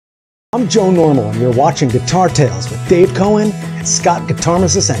I'm Joe Normal, and you're watching Guitar Tales with Dave Cohen and Scott Guitar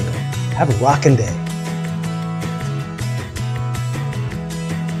Masenko. Have a rockin' day.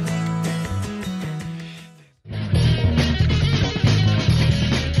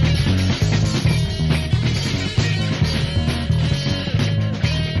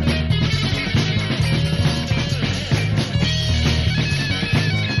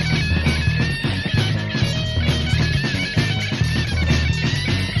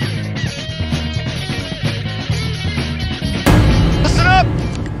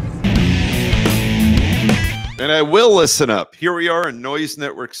 And I will listen up. Here we are in Noise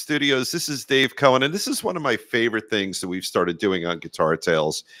Network Studios. This is Dave Cohen, and this is one of my favorite things that we've started doing on Guitar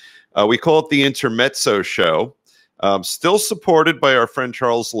Tales. We call it the Intermezzo Show. Still supported by our friend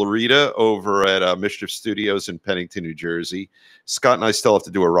Charles Larita over at Mischief Studios in Pennington, New Jersey. Scott and I still have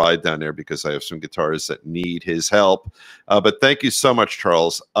to do a ride down there because I have some guitars that need his help. But thank you so much,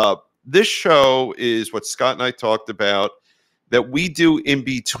 Charles. This show is what Scott and I talked about that we do in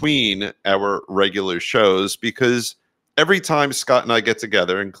between our regular shows, because every time Scott and I get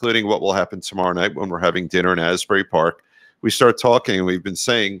together, including what will happen tomorrow night when we're having dinner in Asbury Park, we start talking, and we've been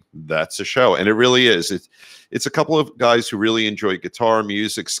saying that's a show. And it really is. It's a couple of guys who really enjoy guitar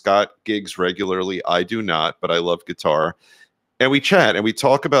music. Scott gigs regularly. I do not, but I love guitar. And we chat and we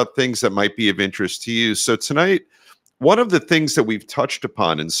talk about things that might be of interest to you. So tonight, one of the things that we've touched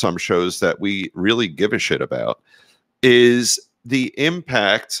upon in some shows that we really give a shit about is the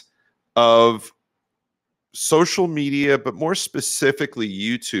impact of social media, but more specifically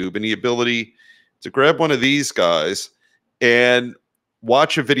YouTube, and the ability to grab one of these guys and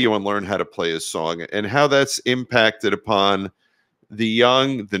watch a video and learn how to play a song, and how that's impacted upon the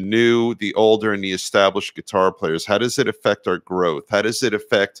young, the new, the older, and the established guitar players. How does it affect our growth? How does it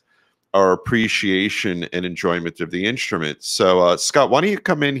affect our appreciation and enjoyment of the instrument? So, Scott, why don't you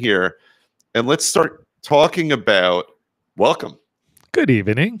come in here and let's start talking about. Welcome. Good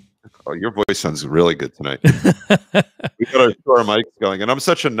evening. Oh, your voice sounds really good tonight. We got our mics going, and I'm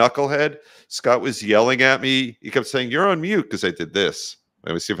such a knucklehead. Scott was yelling at me. He kept saying, "You're on mute," because I did this.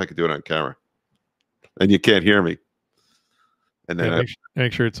 Let me see if I can do it on camera. And you can't hear me. And then yeah,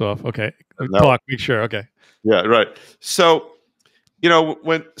 make sure it's off. Okay. Talk. Make sure. Okay. Yeah. Right. So, you know,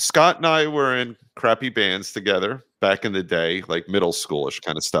 when Scott and I were in crappy bands together back in the day, like middle schoolish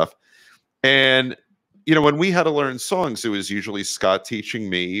kind of stuff, and you know, when we had to learn songs, it was usually Scott teaching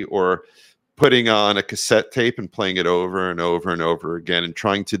me or putting on a cassette tape and playing it over and over and over again and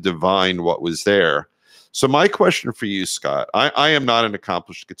trying to divine what was there. So my question for you, Scott, I am not an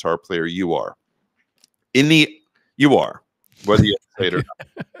accomplished guitar player. You are. You are, whether you say it or not.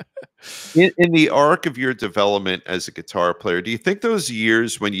 In the arc of your development as a guitar player, do you think those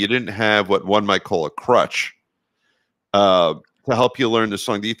years when you didn't have what one might call a crutch, to help you learn the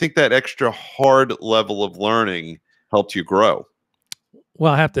song, do you think that extra hard level of learning helped you grow?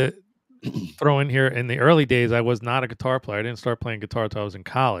 Well, I have to throw in here, in the early days, I was not a guitar player. I didn't start playing guitar until I was in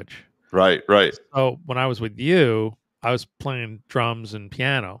college. Right, right. So when I was with you, I was playing drums and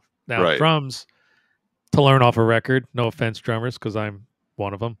piano. Now, drums, to learn off a record, no offense, drummers, because I'm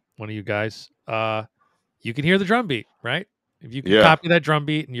one of them, one of you guys, you can hear the drum beat, right? If you can copy that drum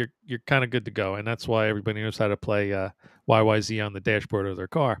beat, and you're kind of good to go. And that's why everybody knows how to play YYZ on the dashboard of their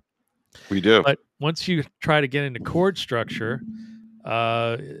car. We do. But once you try to get into chord structure,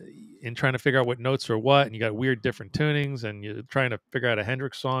 and trying to figure out what notes are what, and you got weird different tunings, and you're trying to figure out a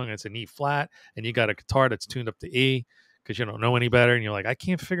Hendrix song, and it's an E flat, and you got a guitar that's tuned up to E because you don't know any better, and you're like, I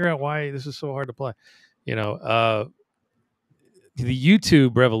can't figure out why this is so hard to play. You know, the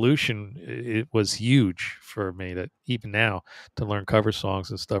YouTube revolution, it was huge for me, that even now to learn cover songs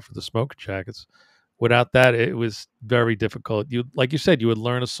and stuff for the Smoke Jackets. Without that, it was very difficult. Like you said, you would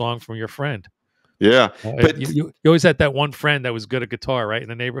learn a song from your friend. Yeah, but you always had that one friend that was good at guitar, right, in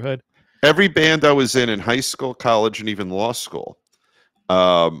the neighborhood. Every band I was in high school, college, and even law school,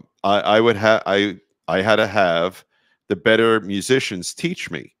 I had to have the better musicians teach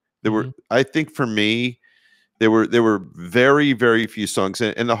me. There were, I think, for me, there were very, very few songs,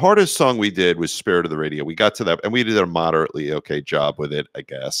 and the hardest song we did was "Spirit of the Radio." We got to that, and we did a moderately okay job with it, I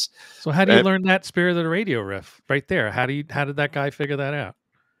guess. So how do you learn that "Spirit of the Radio" riff right there? How did that guy figure that out?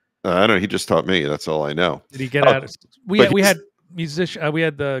 I don't know. He just taught me. That's all I know. Did he get out? We had musician. We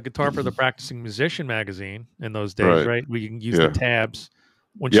had the Guitar for the Practicing Musician magazine in those days, right? We can use the tabs.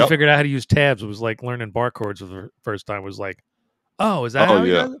 Once you figured out how to use tabs, it was like learning bar chords for the first time. It was like, oh, is that how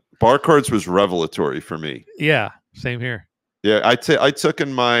you do it? Bar chords was revelatory for me. Yeah, same here. Yeah, I took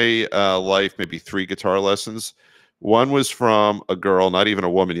in my life maybe 3 guitar lessons. One was from a girl, not even a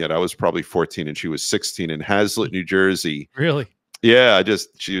woman yet. I was probably 14 and she was 16 in Hazlitt, New Jersey. Really? Yeah,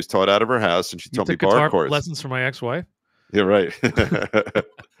 she was taught out of her house, and she You taught me took guitar bar chords. lessons from my ex-wife. Yeah, right.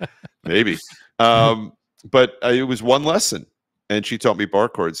 Maybe. But it was one lesson, and she taught me bar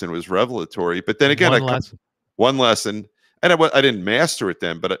chords, and it was revelatory. But then again, one lesson, and I didn't master it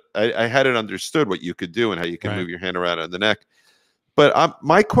then, but I had it understood what you could do and how you can move your hand around on the neck. But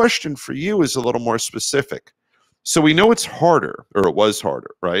my question for you is a little more specific. So we know it's harder, or it was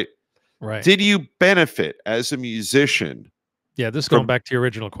harder, right? Right. Did you benefit as a musician? Yeah, this is going back to your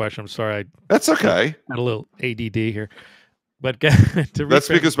original question. I'm sorry. That's okay. Had a little ADD here. But that's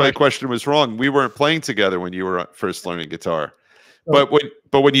because my question was wrong. We weren't playing together when you were first learning guitar. But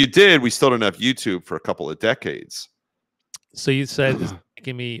when you did, we still didn't have YouTube for a couple of decades. So you said,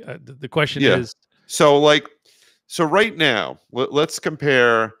 give me the question is. So right now, let's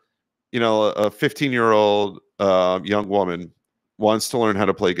compare, a 15-year-old young woman wants to learn how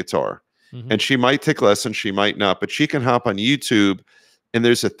to play guitar. And she might take lessons, she might not, but she can hop on YouTube and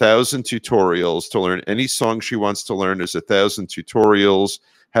there's 1,000 tutorials to learn any song she wants to learn. There's 1,000 tutorials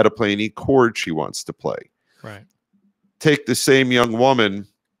how to play any chord she wants to play. Right. Take the same young woman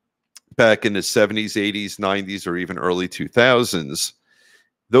back in the 70s, 80s, 90s, or even early 2000s.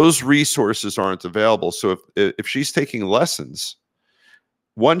 Those resources aren't available. So if she's taking lessons,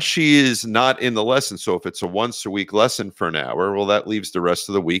 once she is not in the lesson, so if it's a once a week lesson for an hour, well, that leaves the rest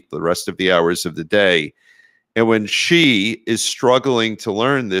of the week, the rest of the hours of the day. And when she is struggling to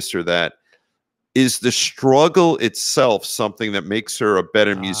learn this or that, is the struggle itself something that makes her a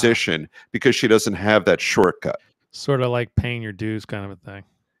better musician because she doesn't have that shortcut? Sort of like paying your dues kind of a thing.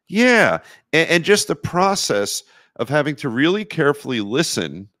 Yeah. And just the process of having to really carefully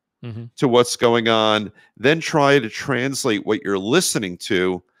listen to what's going on, then try to translate what you're listening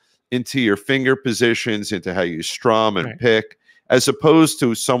to into your finger positions, into how you strum and pick, as opposed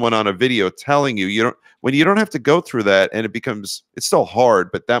to someone on a video telling you, when you don't have to go through that, and it's still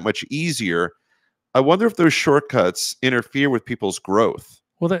hard, but that much easier. I wonder if those shortcuts interfere with people's growth.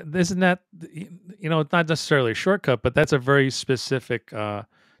 Well, isn't that, it's not necessarily a shortcut, but that's a very specific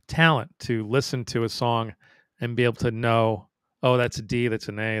talent to listen to a song and be able to know, oh, that's a D, that's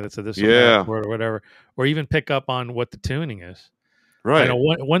an A, that's a this or that word or whatever, or even pick up on what the tuning is. Right. I know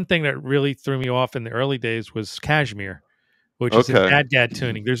one thing that really threw me off in the early days was Kashmir, which is in dad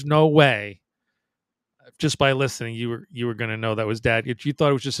tuning. There's no way, just by listening, you were going to know that was dad. You thought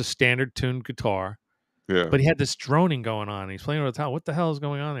it was just a standard tuned guitar. Yeah. But he had this droning going on. He's playing over the top. What the hell is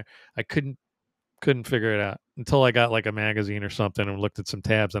going on there? I couldn't figure it out until I got like a magazine or something and looked at some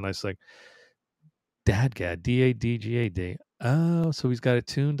tabs, and I was like, Dadgad, D-A-D-G-A-D. Oh, so he's got it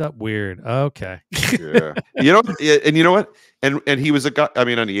tuned up weird. Okay. Yeah. And you know what? And he was a God. I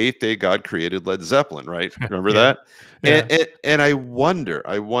mean, on the 8th day, God created Led Zeppelin, right? Remember that? Yeah. And I wonder.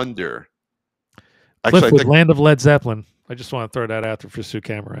 Actually, I think Land of Led Zeppelin. I just want to throw that out there for Sue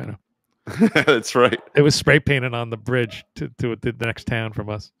Camerano. That's right. It was spray painted on the bridge to the next town from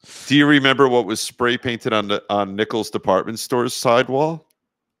us. Do you remember what was spray painted on Nichols Department Store's sidewall?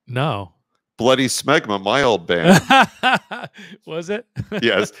 No. Bloody Smegma, my old band. Was it?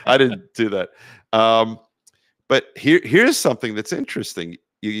 Yes, I didn't do that. But here's something that's interesting.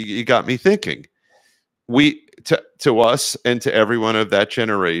 You got me thinking. To us and to everyone of that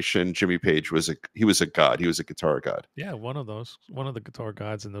generation, Jimmy Page was a god. He was a guitar god. Yeah, one of the guitar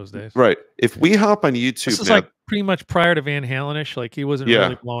gods in those days. Right. If we hop on YouTube, this is like pretty much prior to Van Halen-ish. Like he wasn't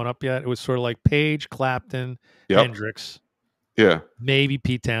really blowing up yet. It was sort of like Page, Clapton, Hendrix. Yeah. Maybe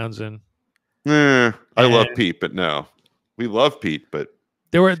Pete Townsend. I love Pete, but no, we love Pete, but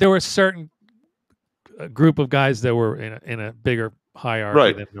there were a certain group of guys that were in a bigger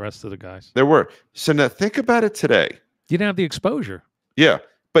hierarchy than the rest of the guys. There were. So now think about it today. You didn't have the exposure. Yeah,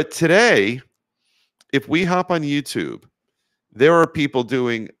 but today, if we hop on YouTube, there are people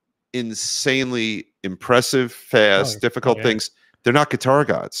doing insanely impressive, fast, difficult things. They're not guitar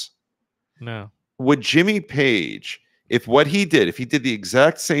gods. No. Would Jimmy Page? If he did the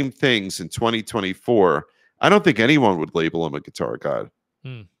exact same things in 2024, I don't think anyone would label him a guitar god.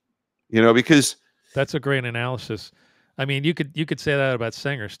 Because that's a great analysis. I mean, you could say that about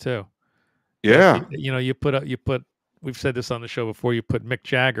singers too. Yeah. You put. We've said this on the show before. You put Mick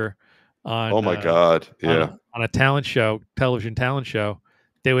Jagger on. Oh my God! Yeah. On a talent show, television talent show,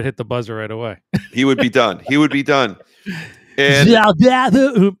 they would hit the buzzer right away. He would be done. He would be done. And oh,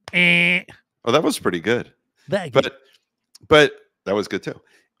 that was pretty good. But that was good too.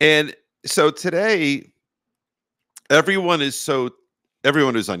 And so today, everyone who's on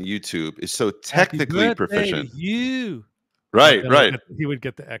YouTube is so technically proficient. You right. He would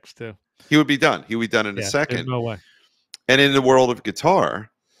get the X too. He would be done. He would be done in a second. No way. And in the world of guitar,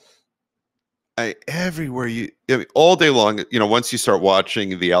 everywhere I mean, all day long, once you start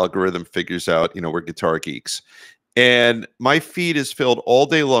watching, the algorithm figures out, we're guitar geeks. And my feed is filled all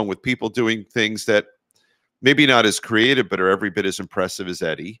day long with people doing things that maybe not as creative, but are every bit as impressive as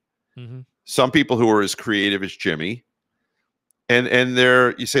Eddie. Some people who are as creative as Jimmy. And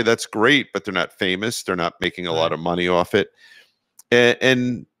you say that's great, but they're not famous. They're not making a lot of money off it.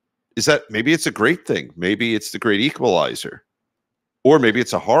 And is that, maybe it's a great thing. Maybe it's the great equalizer, or maybe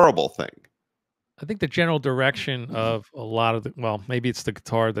it's a horrible thing. I think the general direction of a lot of maybe it's the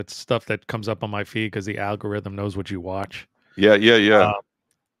guitar, that's stuff that comes up on my feed because the algorithm knows what you watch. Yeah.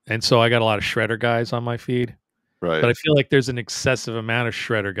 And so I got a lot of shredder guys on my feed. Right. But I feel like there's an excessive amount of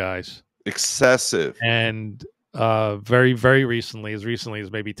shredder guys. Excessive. And very, very recently as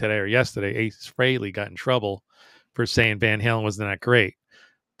maybe today or yesterday, Ace Frehley got in trouble for saying Van Halen wasn't that great.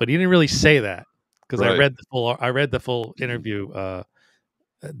 But he didn't really say that, because I read the full interview of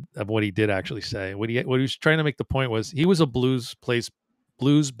what he did actually say. What he was trying to make the point was he was a blues-based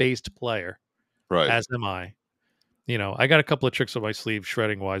player, right? As am I. I got a couple of tricks up my sleeve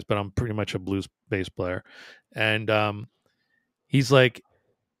shredding wise, but I'm pretty much a blues-based player. And he's like,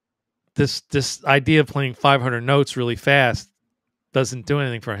 this idea of playing 500 notes really fast doesn't do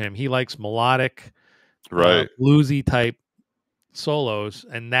anything for him. He likes melodic, bluesy type solos,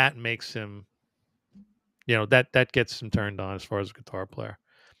 and that makes him, that gets him turned on as far as a guitar player.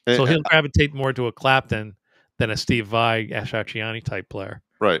 So he'll gravitate more to a Clapton than a Steve Vai, Ashachiani type player.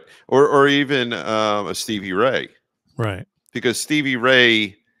 Right. Or even a Stevie Ray. Right. Because Stevie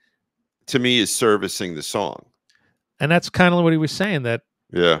Ray, to me, is servicing the song. And that's kind of what he was saying, that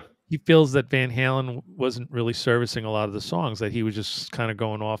he feels that Van Halen wasn't really servicing a lot of the songs, that he was just kind of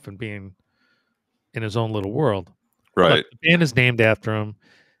going off and being in his own little world. Right. But the band is named after him.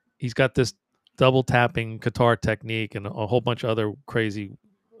 He's got this double tapping guitar technique and a whole bunch of other crazy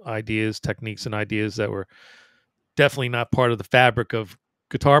techniques and ideas that were definitely not part of the fabric of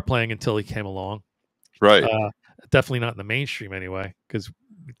guitar playing until he came along. Right. Definitely not in the mainstream anyway, because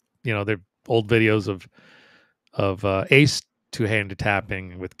they're old videos of Ace two-handed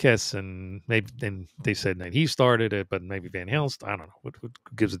tapping with Kiss, and maybe then they said that he started it, but maybe Van Halen. I don't know. Who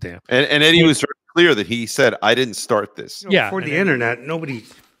gives a damn? And Eddie was very clear that he said, "I didn't start this." Before the internet, nobody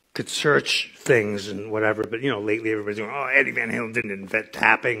could search things and whatever, but lately everybody's going, "Oh, Eddie Van Halen didn't invent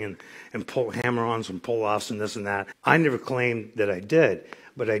tapping and pull hammer-ons and pull-offs and this and that." I never claimed that I did,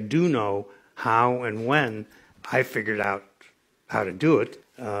 but I do know how and when I figured out how to do it.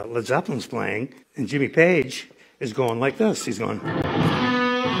 Led Zeppelin's playing, and Jimmy Page is going like this. He's going.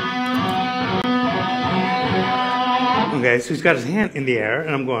 Okay, so he's got his hand in the air,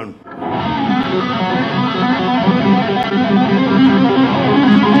 and I'm going.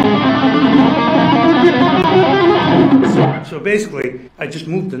 So basically, I just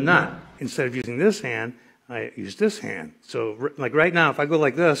moved the nut. Instead of using this hand, I use this hand. So like right now, if I go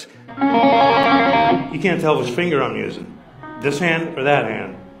like this, you can't tell which finger I'm using. This hand or that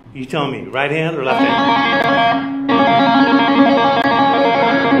hand. You tell me, right hand or left hand?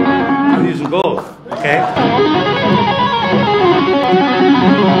 I'm using both, okay?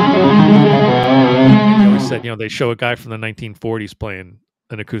 They always said, they show a guy from the 1940s playing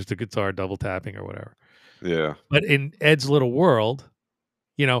an acoustic guitar, double tapping or whatever. Yeah. But in Ed's little world,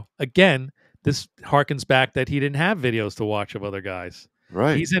 again, this harkens back that he didn't have videos to watch of other guys.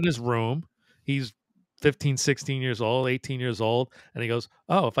 Right. He's in his room. He's 15, 16 years old, 18 years old. And he goes,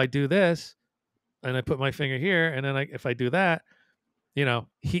 oh, if I do this and I put my finger here, and then if I do that,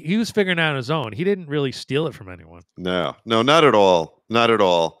 he was figuring out on his own. He didn't really steal it from anyone. No, not at all. Not at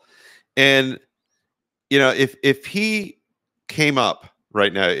all. And, if he came up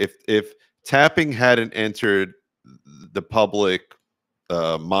right now, if tapping hadn't entered the public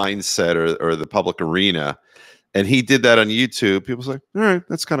mindset or the public arena, and he did that on YouTube, people say, all right,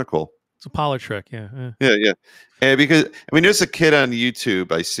 that's kind of cool. It's a parlor trick, yeah. Yeah. And because there's a kid on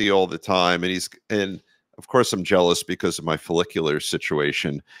YouTube I see all the time, and of course I'm jealous because of my follicular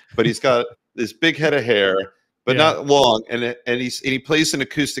situation, but he's got this big head of hair, but not long, and he plays an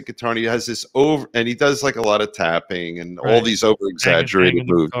acoustic guitar, and he has this and he does like a lot of tapping and all these over exaggerated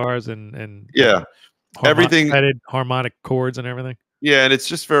moves, guitars and everything, harmonic chords and everything. Yeah, and it's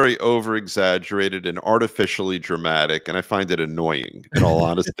just very over-exaggerated and artificially dramatic, and I find it annoying, in all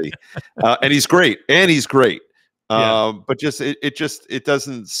honesty. And he's great, but just it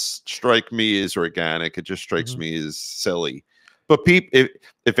doesn't strike me as organic. It just strikes me as silly. But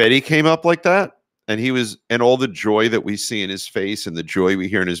if Eddie came up like that, and all the joy that we see in his face and the joy we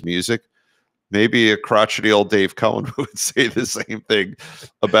hear in his music, maybe a crotchety old Dave Cohen would say the same thing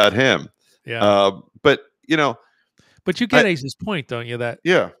about him. Yeah, but But you get Ace's point, don't you? That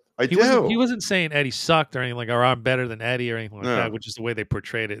I He do. wasn't saying Eddie sucked or anything like, or I'm better than Eddie or anything like No. that, which is the way they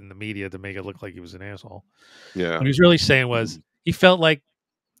portrayed it in the media to make it look like he was an asshole. Yeah. What he was really saying was he felt like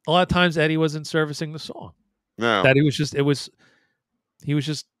a lot of times Eddie wasn't servicing the song. No. That he was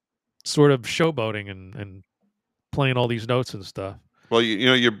just sort of showboating and playing all these notes and stuff. Well, you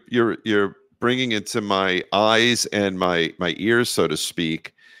know, you're bringing into my eyes and my ears, so to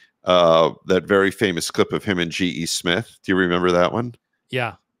speak, that very famous clip of him and G.E. Smith. Do you remember that one?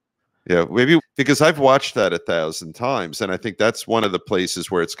 Yeah. Yeah, maybe because I've watched that 1,000 times, and I think that's one of the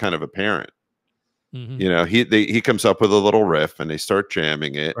places where it's kind of apparent. Mm-hmm. You know, he comes up with a little riff, and they start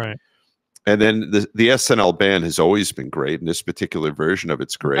jamming it, Right. and then the SNL band has always been great, and this particular version of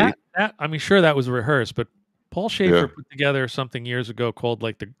it's great. That I mean, sure, that was rehearsed, but Paul Schaefer Yeah. put together something years ago called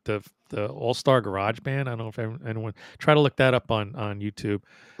like the All-Star Garage Band. I don't know if anyone try to look that up on YouTube.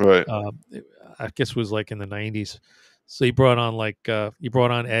 Right. I guess it was like in the 90s. So he brought on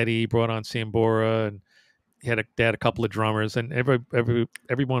Eddie, he brought on Sambora, and they had a couple of drummers, and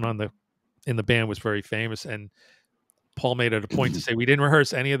everyone in the band was very famous. And Paul made it a point to say, we didn't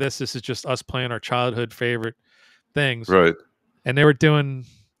rehearse any of this. This is just us playing our childhood favorite things. Right. And they were doing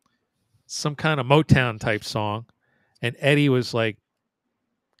some kind of Motown type song, and Eddie was like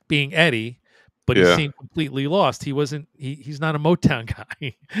being Eddie, but he Yeah. seemed completely lost. He's not a Motown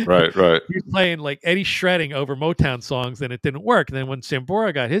guy. Right. Right. He was playing like Eddie shredding over Motown songs, and it didn't work. And then when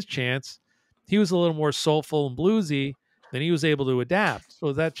Sambora got his chance, he was a little more soulful and bluesy. Then he was able to adapt.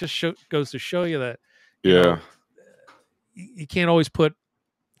 So that just goes to show you that Yeah. you can't always put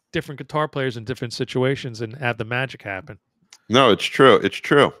different guitar players in different situations and have the magic happen. No, it's true. It's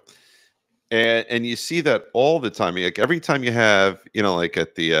true. And you see that all the time. Like every time you have, you know, like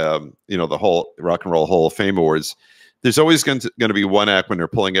at the the whole Rock and Roll Hall of Fame Awards, there's always going to be one act when they're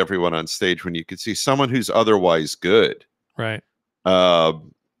pulling everyone on stage when you can see someone who's otherwise good. Right.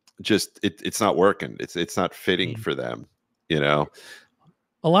 Just it's not working. It's not fitting for them, you know.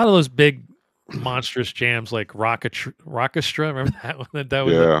 A lot of those big monstrous jams like Rockestra, remember that one? That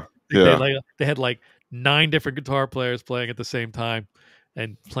was Yeah. they had like 9 different guitar players playing at the same time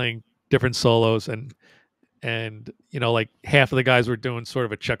and playing different solos, and you know, like half of the guys were doing sort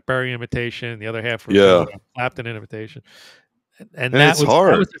of a Chuck Berry imitation, the other half were doing a Clapton imitation, and that it's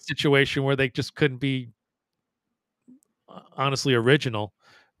hard. That was a situation where they just couldn't be honestly original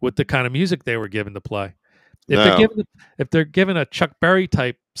with the kind of music they were given to play. If they're given a Chuck Berry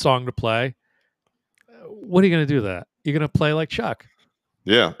type song to play, what are you going to do? That you're going to play like Chuck?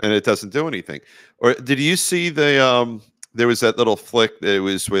 Yeah, and it doesn't do anything. Or did you see the there was that little flick that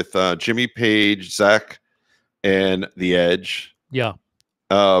was with Jimmy Page, Zach, and The Edge. Yeah.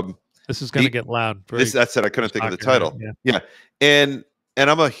 This is going to get loud. That's it. I couldn't think of the title. Yeah. And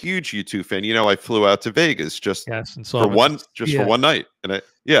I'm a huge U2 fan. You know, I flew out to Vegas just for one night.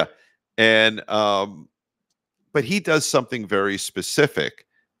 And but he does something very specific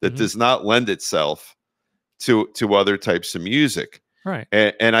that does not lend itself to other types of music. Right.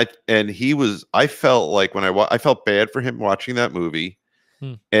 I felt like when I felt bad for him watching that movie,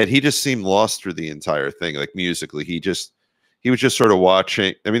 and he just seemed lost through the entire thing. Like musically, he was just sort of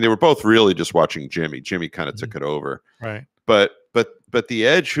watching. I mean, they were both really just watching Jimmy. Jimmy kind of took it over. Right. But The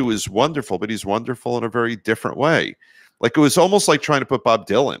Edge, who is wonderful, but he's wonderful in a very different way. Like it was almost like trying to put Bob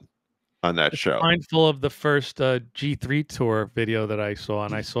Dylan on that show. Mindful of the first G3 tour video that I saw,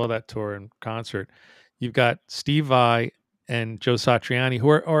 and I saw that tour in concert. You've got Steve Vai and Joe Satriani, who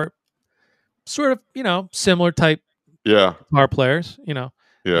are sort of, you know, similar type guitar players, you know.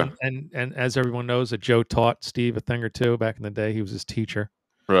 Yeah. And as everyone knows, that Joe taught Steve a thing or two back in the day. He was his teacher.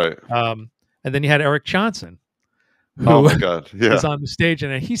 Right. And then you had Eric Johnson, who oh my God. Yeah. was on the stage,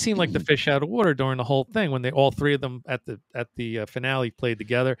 and he seemed like the fish out of water during the whole thing when all three of them at the finale played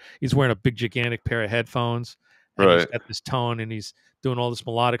together. He's wearing a big gigantic pair of headphones, and he's got this tone, and he's doing all this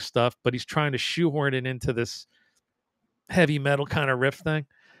melodic stuff, but he's trying to shoehorn it into this heavy metal kind of riff thing.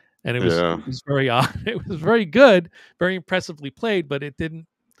 And it was very odd. It was very good, very impressively played, but it didn't,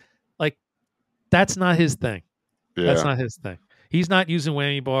 like, that's not his thing. Yeah. That's not his thing. He's not using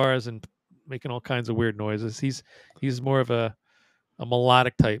whammy bars and making all kinds of weird noises. He's more of a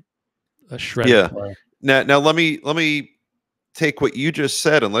melodic type, a shred. Yeah. Now let me take what you just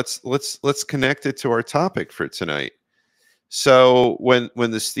said and let's connect it to our topic for tonight. So when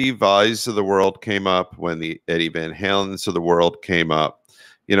the Steve Vais of the world came up, when the Eddie Van Halens of the world came up,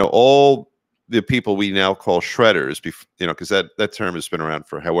 you know, all the people we now call shredders, you know, because that term has been around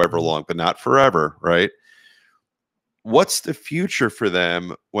for however long, but not forever, right? What's the future for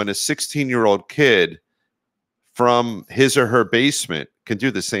them when a 16-year-old kid from his or her basement can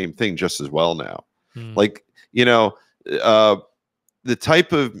do the same thing just as well now? Like, you know, the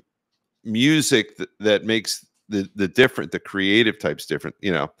type of music that makes the creative types different.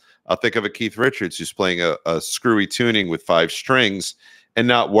 You know, I'll think of a Keith Richards who's playing a screwy tuning with 5 strings and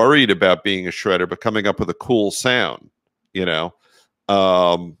not worried about being a shredder, but coming up with a cool sound, you know,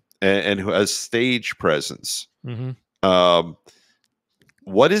 and who has stage presence.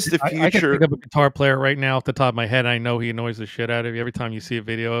 What is the future? I can think of a guitar player right now off the top of my head. I know he annoys the shit out of you every time you see a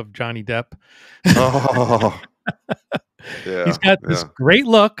video of Johnny Depp. Oh, yeah. He's got this great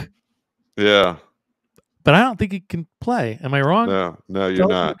look. Yeah. But I don't think he can play. Am I wrong? No, you're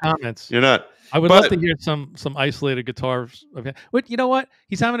not. Comments. You're not. I would love to hear some isolated guitars of him. But you know what?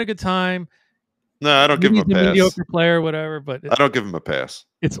 He's having a good time. No, I don't give him a pass. He's a mediocre player, whatever. But I don't give him a pass.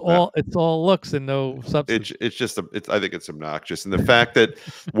 It's all looks and no substance. It's just I think it's obnoxious, and the fact that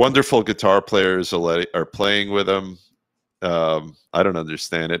wonderful guitar players are playing with him, I don't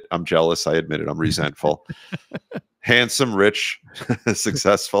understand it. I'm jealous. I admit it. I'm resentful. Handsome, rich,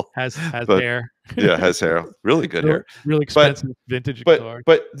 successful. Has hair. Yeah, has hair. Really good hair. Really expensive vintage guitar.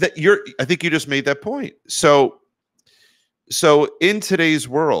 But I think you just made that point. So in today's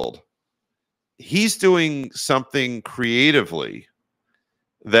world, he's doing something creatively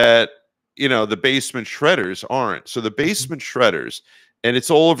that, you know, the basement shredders aren't. So the basement shredders, and it's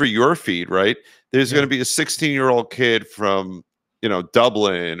all over your feed, right? There's going to be a 16-year-old kid from, you know,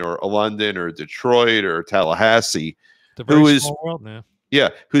 Dublin or London or Detroit or Tallahassee, who is small world now. Yeah,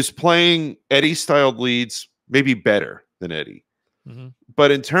 who's playing Eddie-styled leads maybe better than Eddie.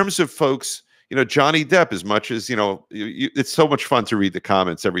 But in terms of folks, you know, Johnny Depp, as much as, you know, it's so much fun to read the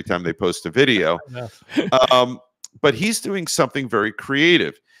comments every time they post a video. But he's doing something very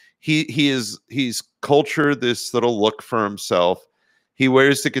creative. He's cultured this little look for himself. He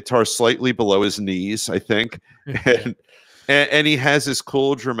wears the guitar slightly below his knees, I think. And he has this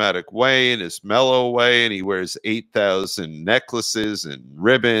cool, dramatic way and his mellow way, and he wears 8,000 necklaces and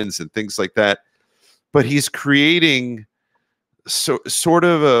ribbons and things like that. But he's creating sort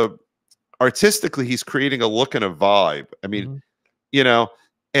of artistically, he's creating a look and a vibe. I mean, you know,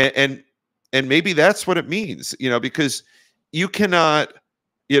 and maybe that's what it means, you know, because you cannot,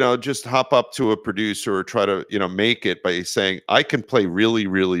 you know, just hop up to a producer or try to, you know, make it by saying, I can play really,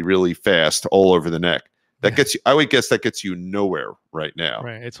 really, really fast all over the neck. That gets you, I would guess that gets you nowhere right now.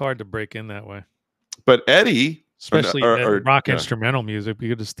 Right. It's hard to break in that way. But Eddie, especially rock instrumental music,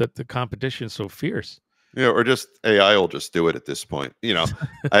 because the competition is so fierce. Yeah, or just AI will just do it at this point. You know,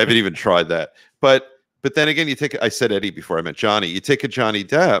 I haven't even tried that. But then again, I said Eddie before I meant Johnny. You take a Johnny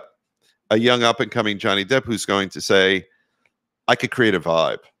Depp, a young up and coming Johnny Depp, who's going to say, I could create a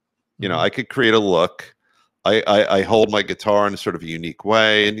vibe. You know, I could create a look. I hold my guitar in a sort of a unique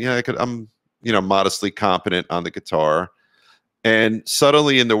way, and I'm you know, modestly competent on the guitar. And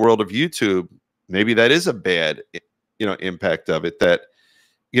subtly in the world of YouTube, maybe that is a bad, you know, impact of it, that,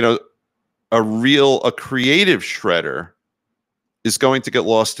 you know, a creative shredder is going to get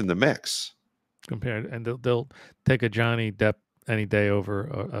lost in the mix. Compared, and they'll take a Johnny Depp any day over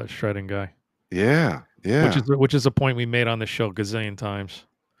a shredding guy. Yeah. Yeah. Which is a point we made on the show gazillion times.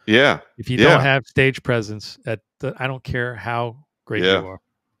 Yeah. If you don't have stage presence I don't care how great you are.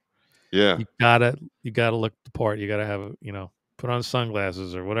 Yeah. You gotta look the part. You gotta have, you know, put on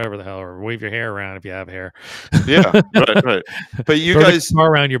sunglasses or whatever the hell, or wave your hair around if you have hair. Yeah, right. But you throw guys the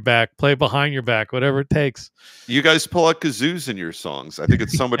guitar around your back, play behind your back, whatever it takes. You guys pull out kazoos in your songs. I think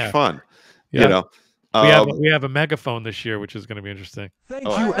it's so much fun. Yeah. You know, we have a megaphone this year, which is going to be interesting. Thank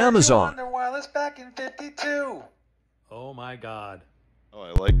you, Amazon. Wireless back in 52. Oh my God. Oh,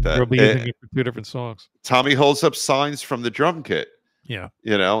 I like that. We'll be using it for 2 different songs. Tommy holds up signs from the drum kit. Yeah.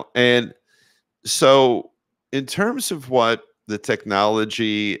 You know, and so in terms of what the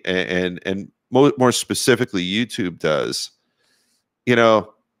technology and more specifically YouTube does, you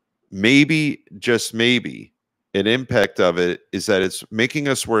know, maybe, just maybe, an impact of it is that it's making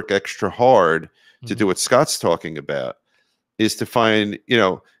us work extra hard to do what Scott's talking about, is to find, you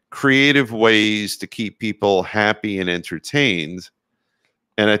know, creative ways to keep people happy and entertained.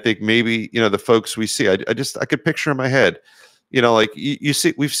 And I think maybe, you know, the folks we see, I could picture in my head, you know, like you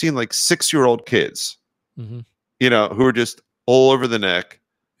see, we've seen like 6-year-old kids, you know, who are just all over the neck,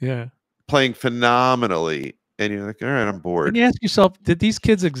 playing phenomenally. And you're like, all right, I'm bored. And you ask yourself, did these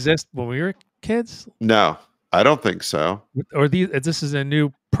kids exist when we were kids? No, I don't think so. Or this is a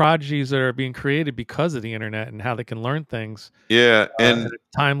new prodigies that are being created because of the internet and how they can learn things. Yeah, and in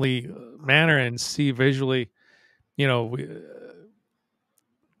a timely manner and see visually. You know,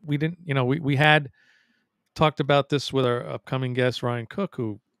 we didn't. You know, we had talked about this with our upcoming guest Ryan Cook,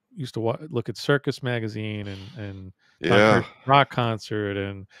 who used to look at Circus Magazine and Yeah. Rock Concert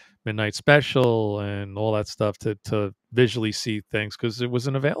and Midnight Special and all that stuff to visually see things because it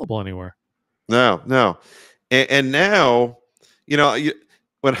wasn't available anywhere. No. And now, when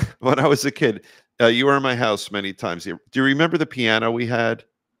I was a kid, you were in my house many times. Do you remember the piano we had?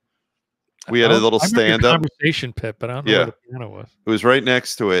 We had a little stand-up conversation pit, but I don't know where the piano was. It was right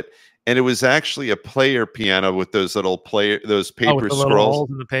next to it, and it was actually a player piano with those little those paper with the scrolls little holes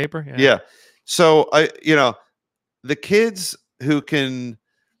in the paper. Yeah. So the kids who can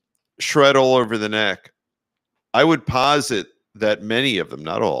shred all over the neck, I would posit that many of them,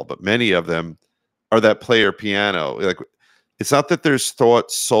 not all, but many of them, are that player piano. Like, it's not that there's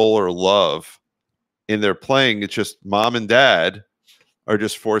thought, soul, or love in their playing. It's just mom and dad are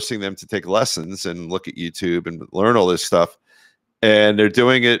just forcing them to take lessons and look at YouTube and learn all this stuff. And they're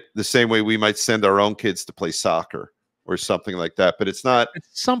doing it the same way we might send our own kids to play soccer or something like that. But it's not. At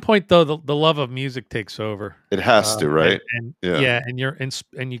some point, though, the love of music takes over. It has to, right? And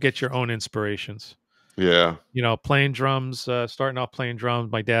you get your own inspirations. Yeah. Playing drums, starting off playing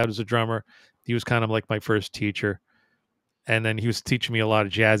drums. My dad was a drummer. He was kind of like my first teacher. And then he was teaching me a lot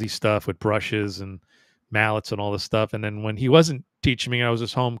of jazzy stuff with brushes and mallets and all this stuff. And then when he wasn't teaching me, I was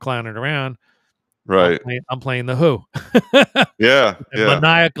just home clowning around. Right. I'm playing the Who. Yeah.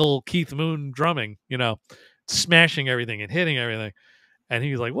 Maniacal Keith Moon drumming, smashing everything and hitting everything. And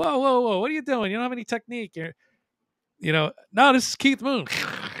he was like, whoa, what are you doing? You don't have any technique. No, this is Keith Moon.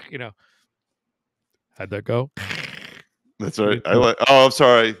 How'd that go? That's right. I'm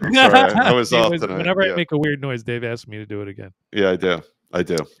sorry. I was off tonight. Whenever I make a weird noise, Dave asks me to do it again. Yeah, I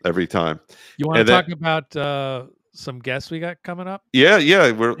do every time. You want to talk about some guests we got coming up? Yeah.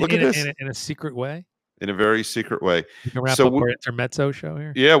 Look at this in a secret way. In a very secret way. You can wrap up our intermezzo show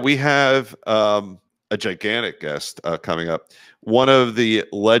here. Yeah, we have a gigantic guest coming up. One of the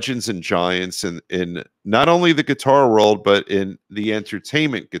legends and giants in not only the guitar world, but in the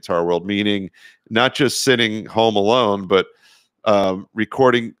entertainment guitar world, meaning not just sitting home alone, but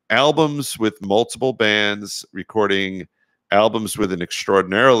recording albums with multiple bands, recording albums with an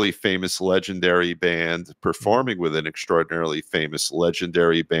extraordinarily famous legendary band, performing with an extraordinarily famous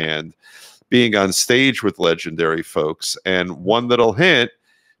legendary band, being on stage with legendary folks, and one that'll hint,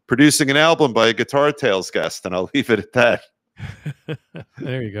 producing an album by a Guitar Tales guest, and I'll leave it at that.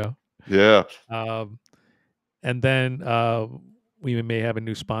 There you go. Yeah. And then we may have a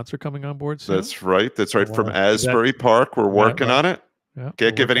new sponsor coming on board soon. That's right. From Asbury Park. We're working on it. Yep,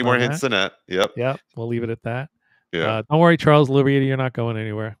 can't give any more hints than that. Yep. We'll leave it at that. Yeah. Don't worry, Charles Liberty, you're not going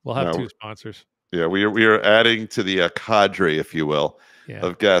anywhere. We'll have two sponsors. Yeah, we are adding to the cadre, if you will,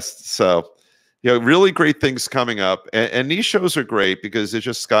 of guests. So, really great things coming up. And these shows are great because it's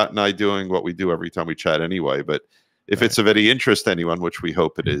just Scott and I doing what we do every time we chat anyway. But if it's of any interest to anyone, which we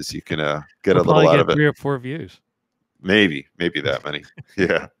hope it is, you can get a little out of it. 3 or 4 views. Maybe that many.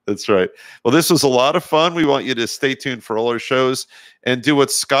 Yeah, that's right. Well, this was a lot of fun. We want you to stay tuned for all our shows and do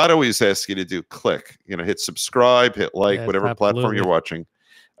what Scott always asks you to do. Click, hit subscribe, hit like, whatever platform you're watching.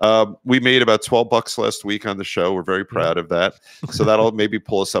 We made about $12 last week on the show. We're very proud of that. So that'll maybe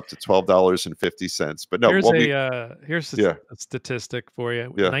pull us up to $12.50. But no, here's a statistic for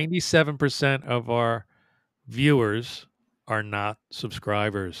you. 97% of our viewers are not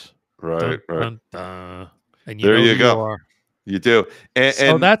subscribers. Right. And there you go. You do.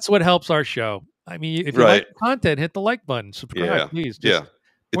 So that's what helps our show. I mean, if you like the content, hit the like button, subscribe, please.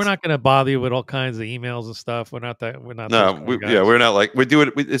 We're not going to bother you with all kinds of emails and stuff. We're not. No, we're not like we do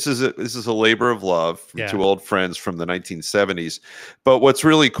it. This is a labor of love from two old friends from the 1970s. But what's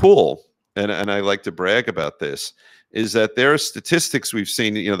really cool, and I like to brag about this, is that there are statistics we've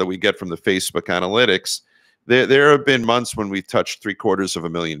seen, that we get from the Facebook analytics. There have been months when we've touched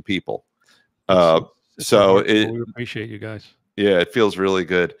 750,000 people. So we appreciate you guys. Yeah, it feels really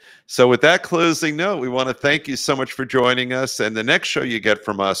good. So with that closing note, we want to thank you so much for joining us. And the next show you get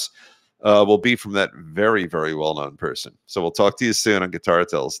from us will be from that very, very well-known person. So we'll talk to you soon on Guitar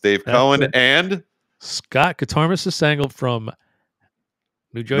Tales. Dave Cohen and Scott Guitarmist from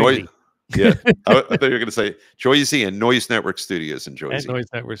New Jersey. Yeah, I thought you were going to say Jersey and Noise Network Studios in Jersey. And Noise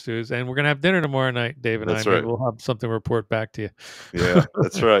Network Studios. And we're going to have dinner tomorrow night, Dave and I. Right. We'll have something to report back to you. Yeah,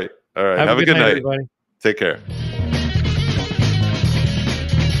 that's right. All right. Have a good night, everybody. Take care.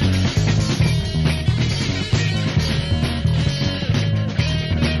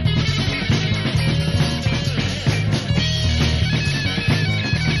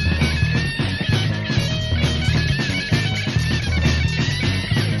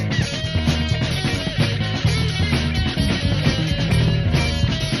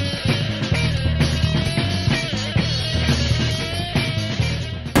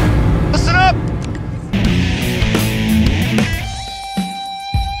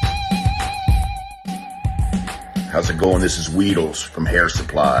 how's it going? This is Weedles from Hair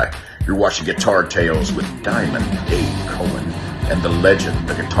Supply. You're watching Guitar Tales with Diamond Dave Cohen and the legend,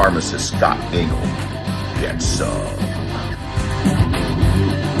 the guitar Mrs. Scott Engel. Get some.